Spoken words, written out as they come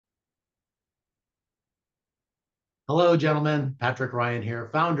Hello, gentlemen. Patrick Ryan here,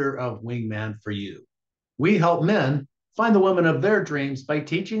 founder of Wingman For You. We help men find the woman of their dreams by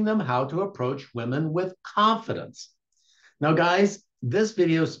teaching them how to approach women with confidence. Now, guys, this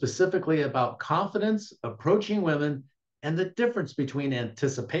video is specifically about confidence, approaching women, and the difference between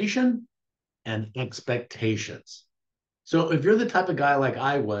anticipation and expectations. So if you're the type of guy like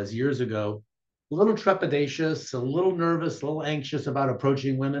I was years ago, a little trepidatious, a little nervous, a little anxious about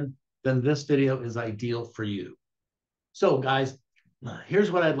approaching women, then this video is ideal for you. So, guys,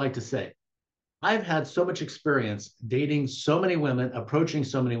 here's what I'd like to say. I've had so much experience dating so many women, approaching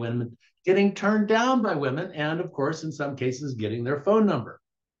so many women, getting turned down by women, and of course, in some cases, getting their phone number.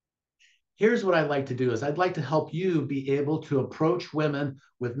 Here's what I'd like to do is I'd like to help you be able to approach women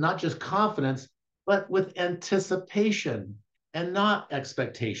with not just confidence, but with anticipation and not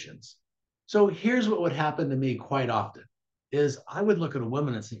expectations. So here's what would happen to me quite often is I would look at a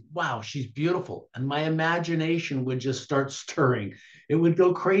woman and say, wow, she's beautiful. And my imagination would just start stirring. It would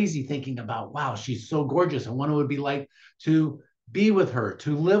go crazy thinking about, wow, she's so gorgeous. And what it would be like to be with her,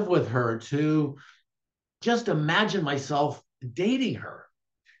 to live with her, to just imagine myself dating her.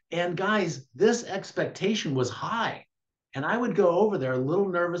 And guys, this expectation was high. And I would go over there a little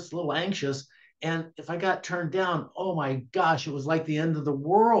nervous, a little anxious. And if I got turned down, oh my gosh, it was like the end of the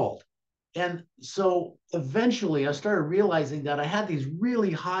world. And so eventually I started realizing that I had these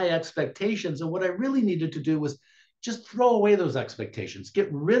really high expectations. And what I really needed to do was just throw away those expectations, get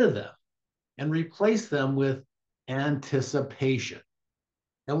rid of them, and replace them with anticipation.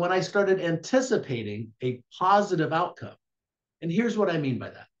 And when I started anticipating a positive outcome, and here's what I mean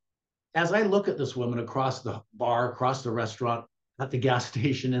by that. As I look at this woman across the bar, across the restaurant, at the gas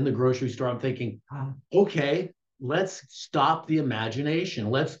station, in the grocery store, I'm thinking, okay, let's stop the imagination.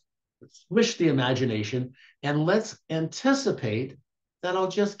 Let's swish the imagination and let's anticipate that I'll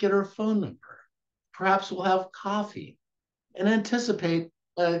just get her phone number. Perhaps we'll have coffee and anticipate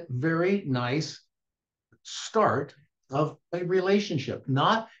a very nice start of a relationship,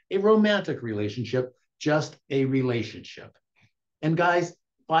 not a romantic relationship, just a relationship. And guys,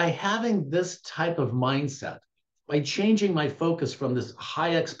 by having this type of mindset, by changing my focus from this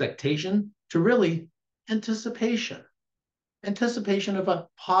high expectation to really anticipation, anticipation of a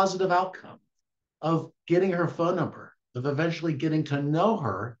positive outcome, of getting her phone number, of eventually getting to know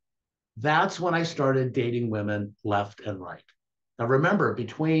her, that's when I started dating women left and right. Now, remember,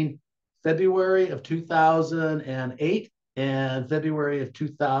 between February of 2008 and February of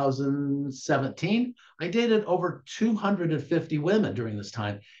 2017, I dated over 250 women during this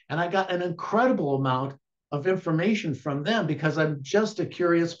time. And I got an incredible amount of information from them because I'm just a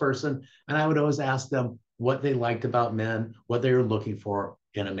curious person. And I would always ask them what they liked about men, what they were looking for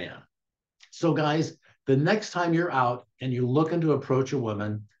in a man. So, guys, the next time you're out and you're looking to approach a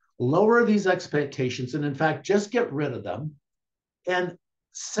woman, lower these expectations and, in fact, just get rid of them and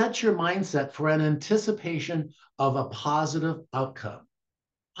set your mindset for an anticipation of a positive outcome.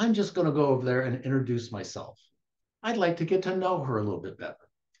 I'm just going to go over there and introduce myself. I'd like to get to know her a little bit better.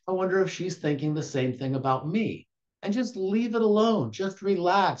 I wonder if she's thinking the same thing about me. And just leave it alone. Just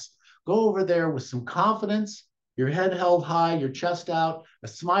relax. Go over there with some confidence, your head held high, your chest out, a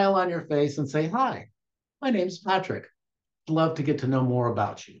smile on your face, and say, hi, my name's Patrick. I'd love to get to know more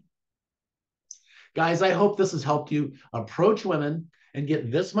about you. Guys, I hope this has helped you approach women and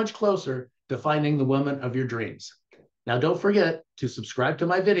get this much closer to finding the woman of your dreams. Now, don't forget to subscribe to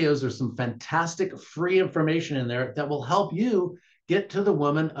my videos. There's some fantastic free information in there that will help you get to the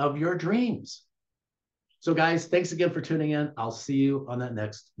woman of your dreams. So, guys, thanks again for tuning in. I'll see you on that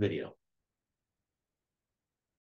next video.